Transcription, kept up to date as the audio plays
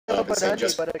saying any,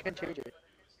 just. but I can change it.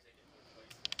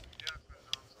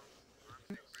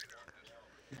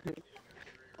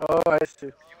 Oh, I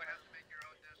see.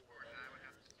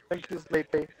 Thank you,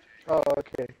 Sleepy. Oh,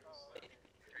 okay.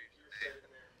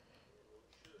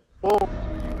 Oh,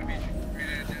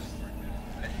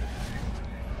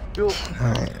 you,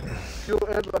 Alright. you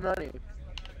and banana.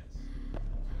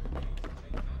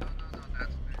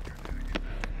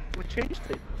 We changed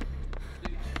it.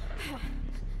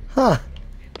 Huh.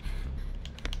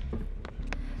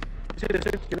 Is it the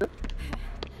same skin?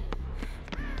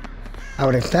 I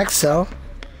would expect so.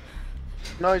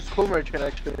 No, it's cool merchant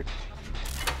actually.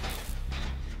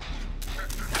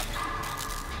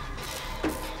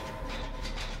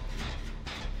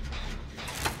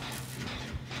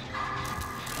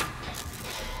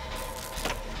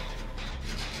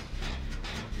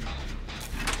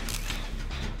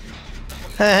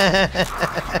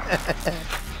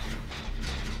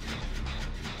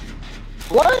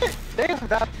 What? Damn,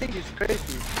 that thing is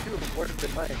crazy. Dude, worse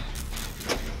than mine.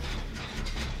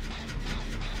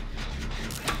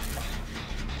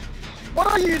 What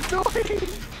are you doing?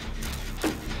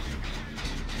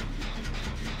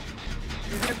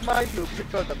 This is my loop. Good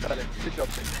job, about it. Good job,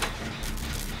 it.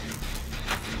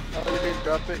 Oh, you didn't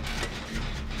drop it.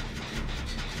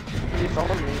 He's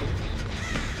on me.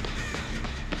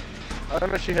 I don't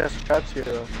know if she has traps here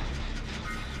though.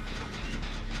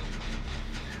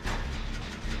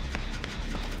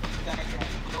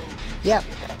 Yep.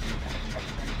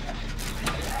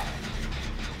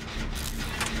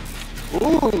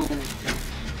 Ooh!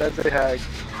 That's a hack.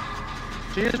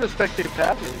 She is respecting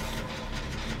tablets.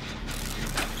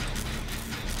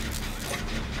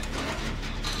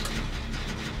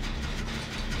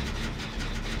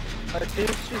 I think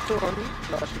she's still on me.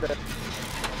 No, she left.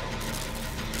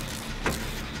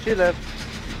 She left,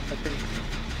 I think.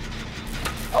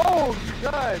 Oh,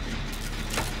 God!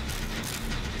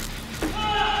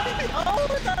 Oh,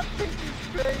 that thing is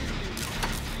crazy!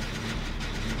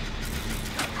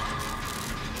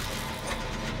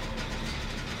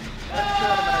 That's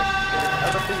not nice. I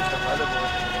don't think it's the other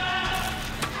one.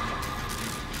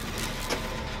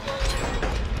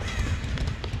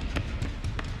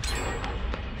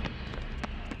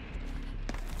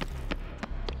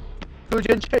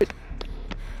 Fujian chase.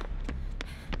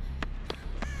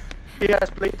 He has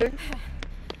plating.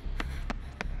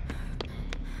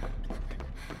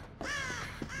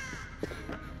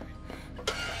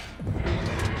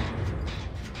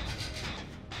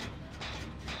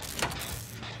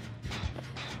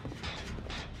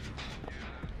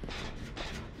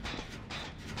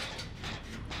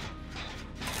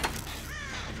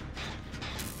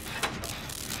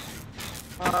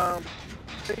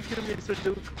 Thank you, Mr.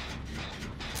 Duke.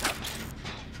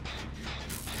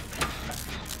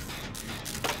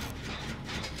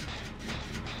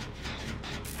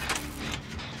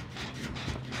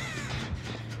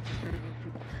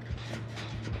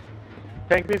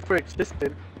 Thank me for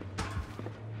existing.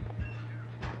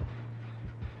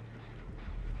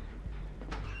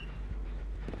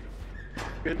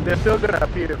 They're still gonna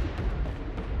appear.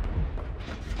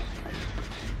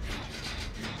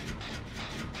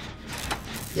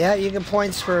 Yeah, you get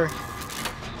points for...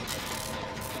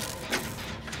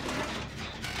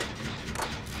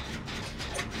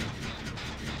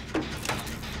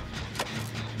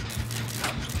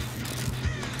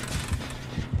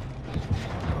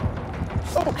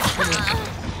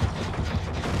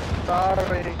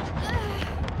 Sorry.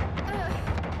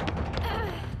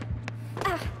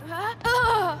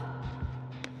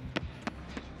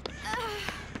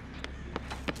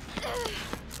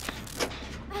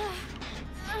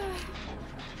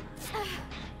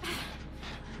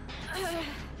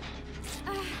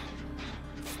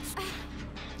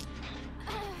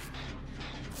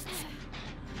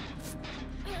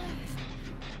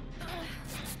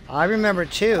 I remember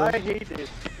two. I hate it.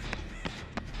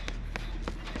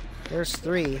 There's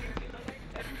three.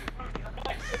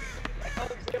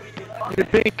 Your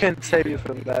ping can save you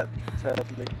from that,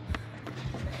 sadly.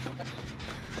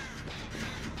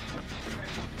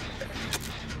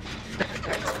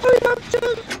 Wait up,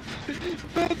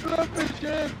 Jeff! Bad rubber,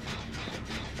 Jeff!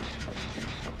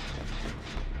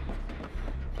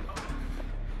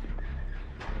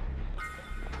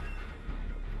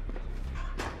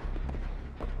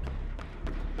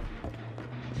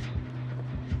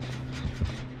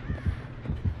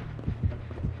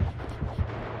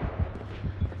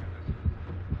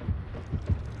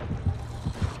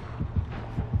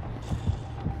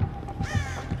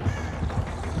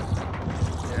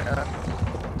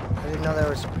 I didn't know there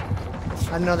was...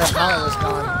 I didn't know that pallet was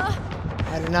gone.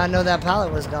 I did not know that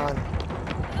pallet was gone.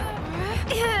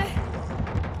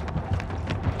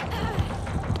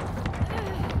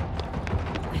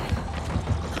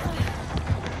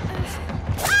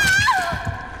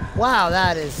 Wow,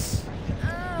 that is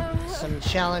some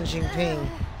challenging ping.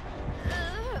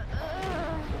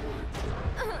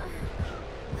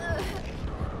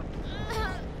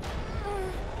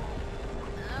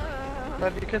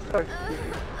 But you can start.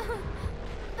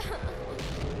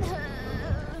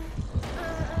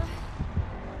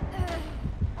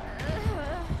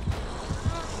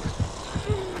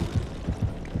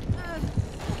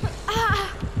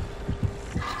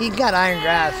 He's got iron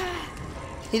grasp.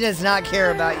 He does not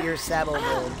care about your Sabo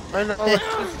build. I know, I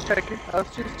was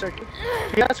just checking.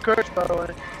 He has courage, by the way.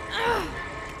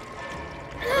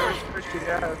 Courage he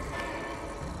has.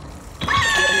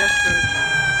 Yeah, he has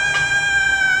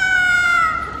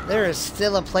courage. There is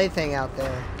still a plaything out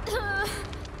there.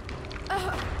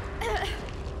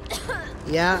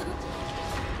 Yeah.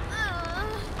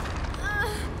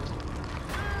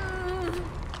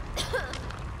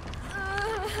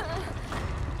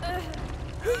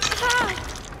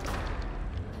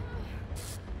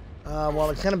 Well,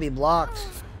 it's gonna be blocked.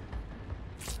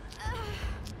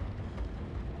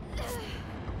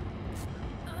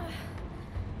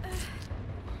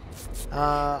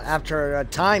 After a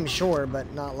time, sure,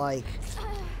 but not like.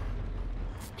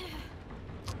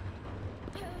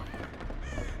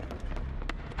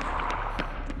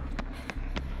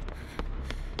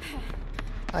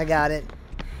 I got it.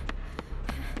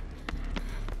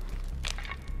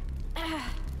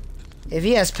 If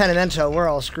he has Penimento, we're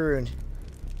all screwed.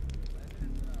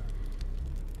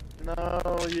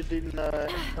 No, you did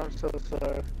not. I'm so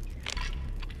sorry.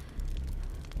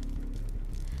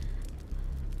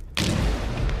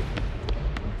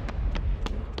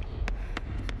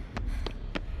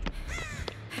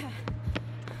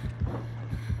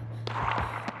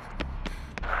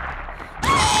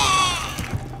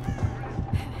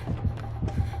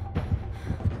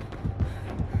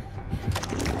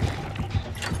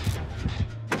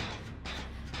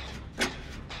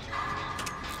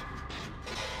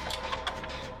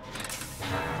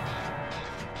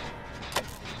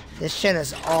 This chin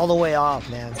is all the way off,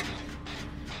 man.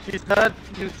 He's not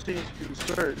using his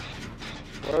surge.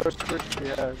 What surge he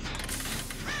has?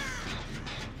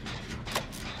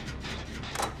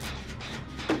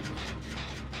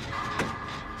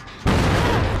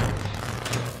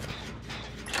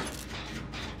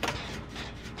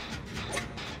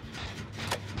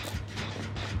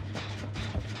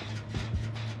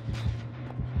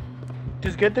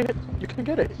 Just get it. You can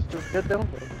get it. Just get down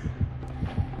there.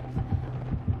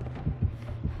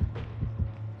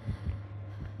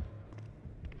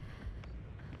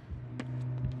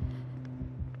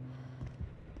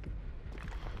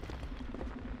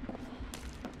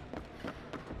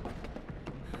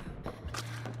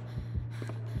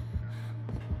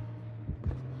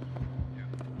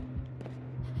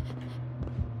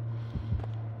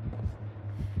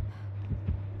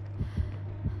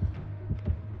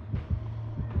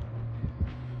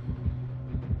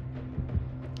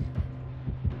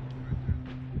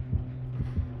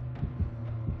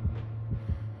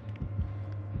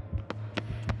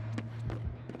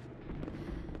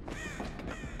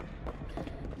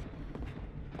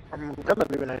 I'm gonna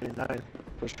leave it 99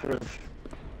 for sure.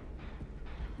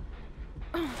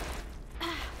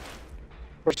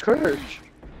 For Scourge!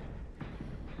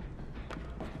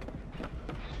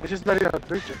 It's just not even a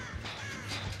creature.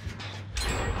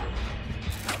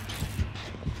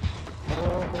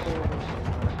 Oh,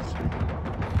 let's see.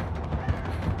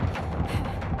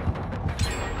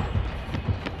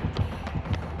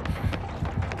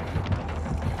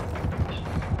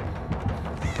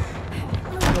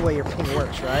 The way your ping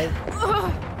works, right?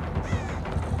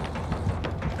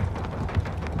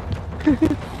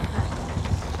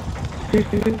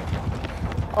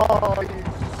 Oh, he's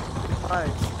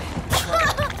fine.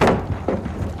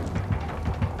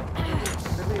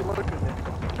 Let me look at it.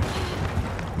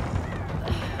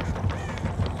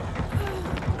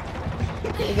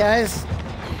 Hey guys.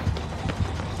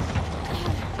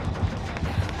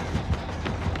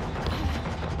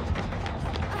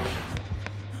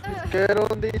 Get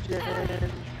on the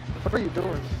gen. What are you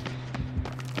doing?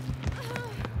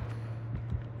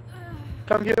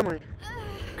 Come heal me.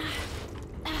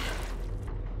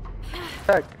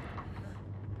 Heck.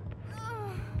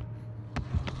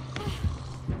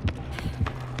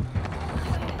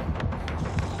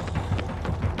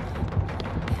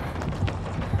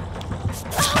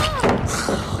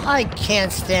 I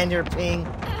can't stand your ping.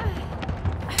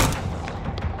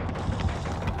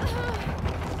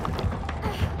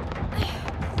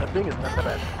 That thing is not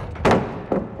bad.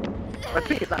 That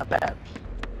thing is not bad.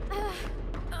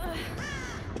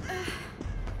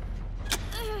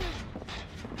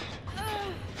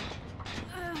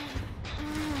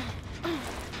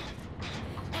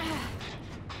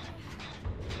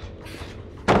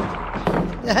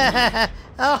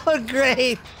 Oh,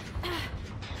 great.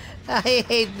 I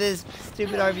hate this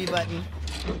stupid RB button.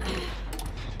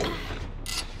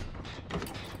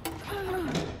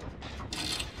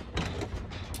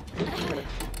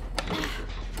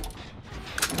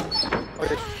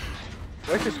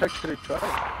 Where's this actually trying?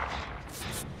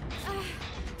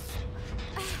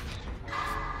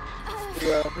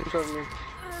 Yeah, he's on me.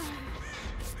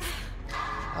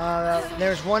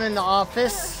 There's one in the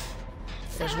office.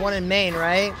 There's one in Maine,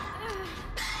 right?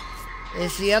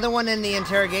 Is the other one in the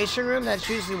interrogation room? That's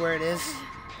usually where it is.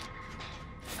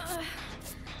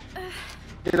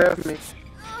 He left me.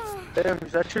 Damn,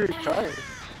 he's actually trying.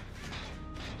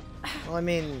 Well, I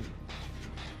mean,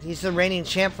 he's the reigning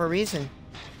champ for a reason.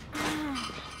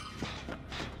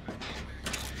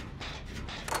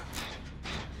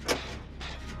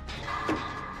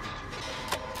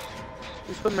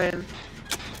 He's the man.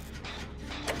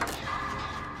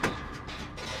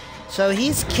 So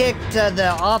he's kicked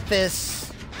the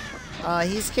office.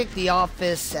 He's kicked the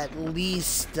office at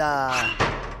least 3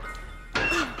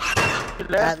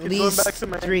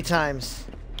 times.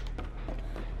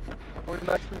 Going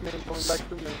back to me. Going back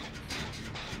to me.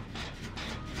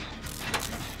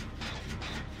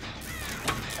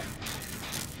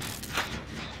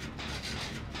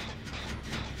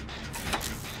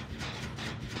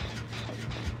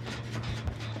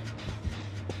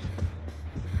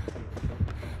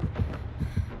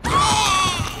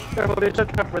 Careful, there's a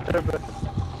trap right there, bro.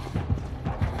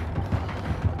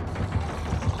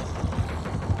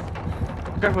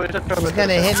 Careful, there's a trap. He's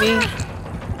gonna hit me.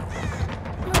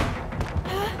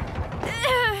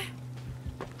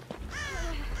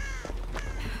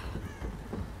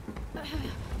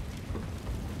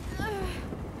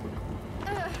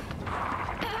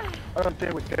 I don't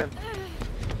think we can.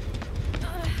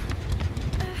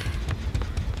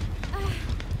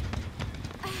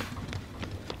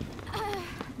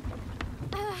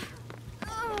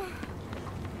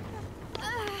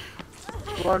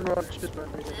 Run, just run.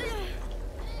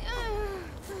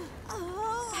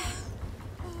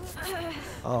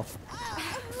 Oh.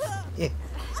 Yeah.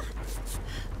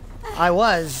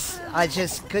 I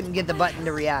just couldn't get the button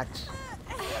to react.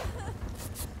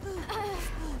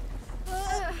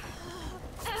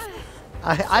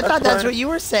 I thought that's what you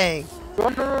were saying.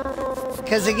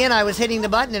 Because again, I was hitting the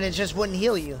button and it just wouldn't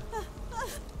heal you.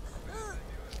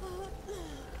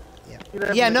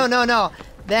 Yeah, no.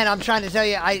 Then I'm trying to tell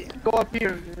you, Go up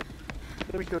here.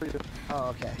 Let me kill you. Oh,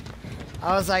 okay.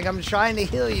 I was like, I'm trying to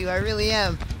heal you, I really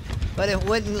am. But it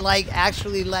wouldn't, like,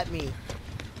 actually let me.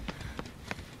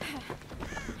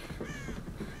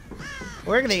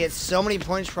 We're gonna get so many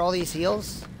points for all these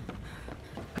heals.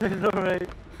 I know, right?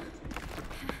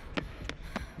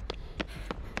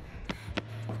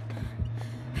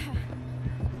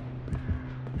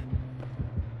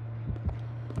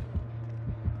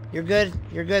 You're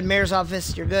good, Mayor's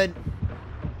office, you're good.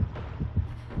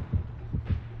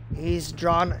 He's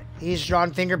drawn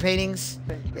finger paintings.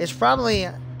 It's probably...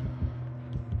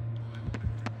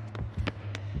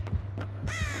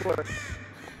 What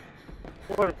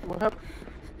happened?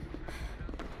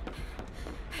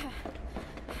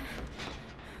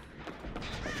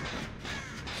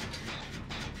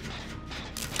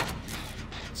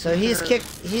 So he's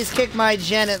kicked my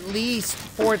gen at least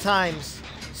 4 times.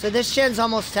 So this gen's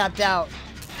almost tapped out.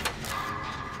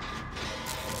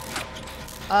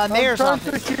 Mayor's office.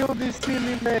 I'm trying to kill this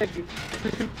silly Meg.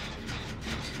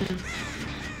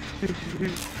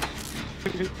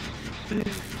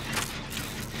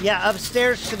 Yeah,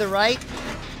 upstairs to the right.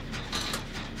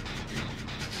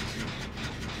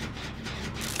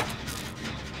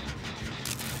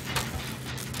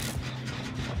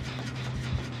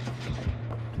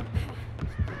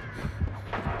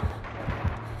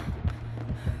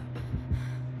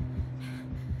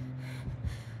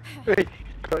 Wait,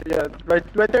 yeah, right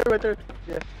there,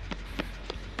 yeah.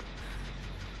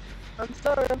 I'm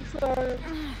sorry.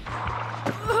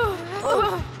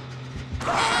 Oh.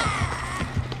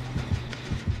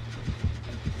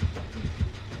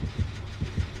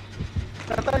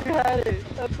 I thought you had it.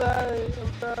 I'm sorry.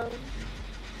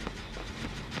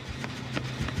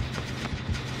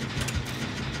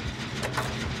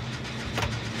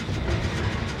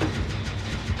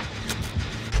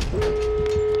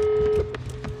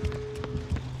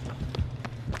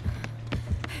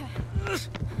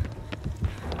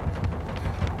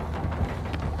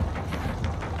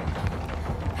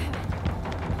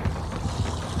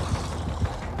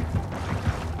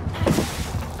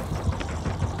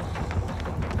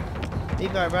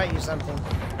 I brought you something.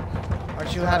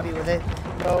 Aren't you happy with it?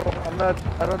 No, I'm not.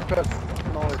 I don't trust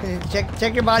knowledge.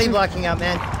 check your body blocking out,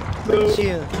 man. Look at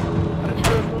you. I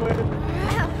trust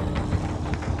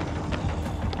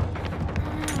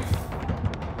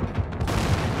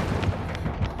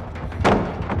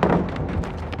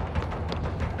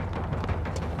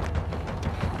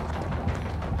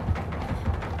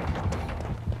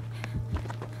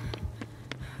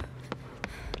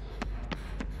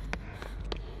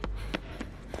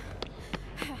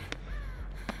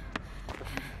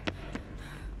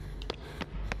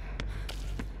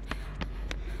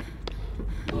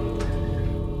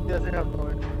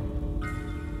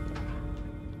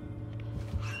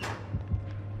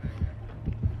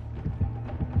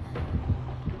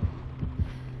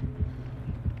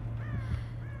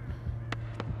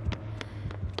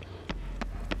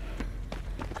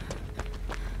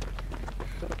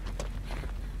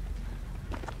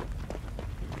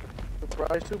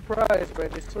Surprise, surprise,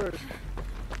 Brandy's first.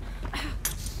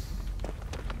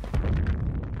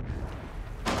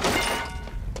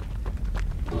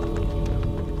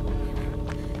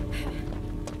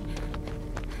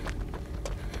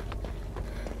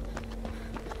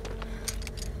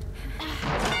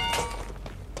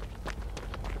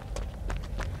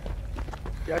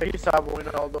 Yeah, he's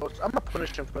soloing all those. I'm gonna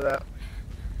punish him for that.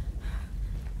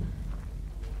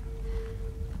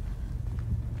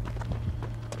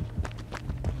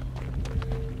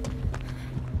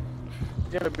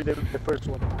 He's gonna be the first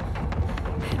one.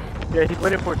 Yeah, he's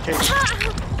waiting for a change.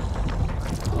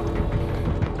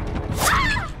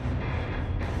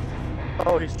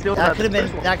 Oh, he's still That not could have the been.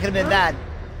 first one. That could have been bad.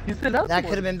 He's the last That one.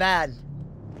 could have been bad.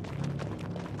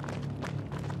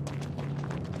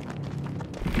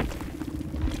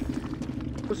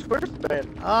 Who's first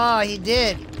then? Oh, he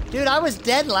did. Dude, I was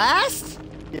dead last?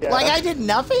 Yeah. Like I did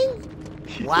nothing?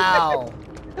 Wow.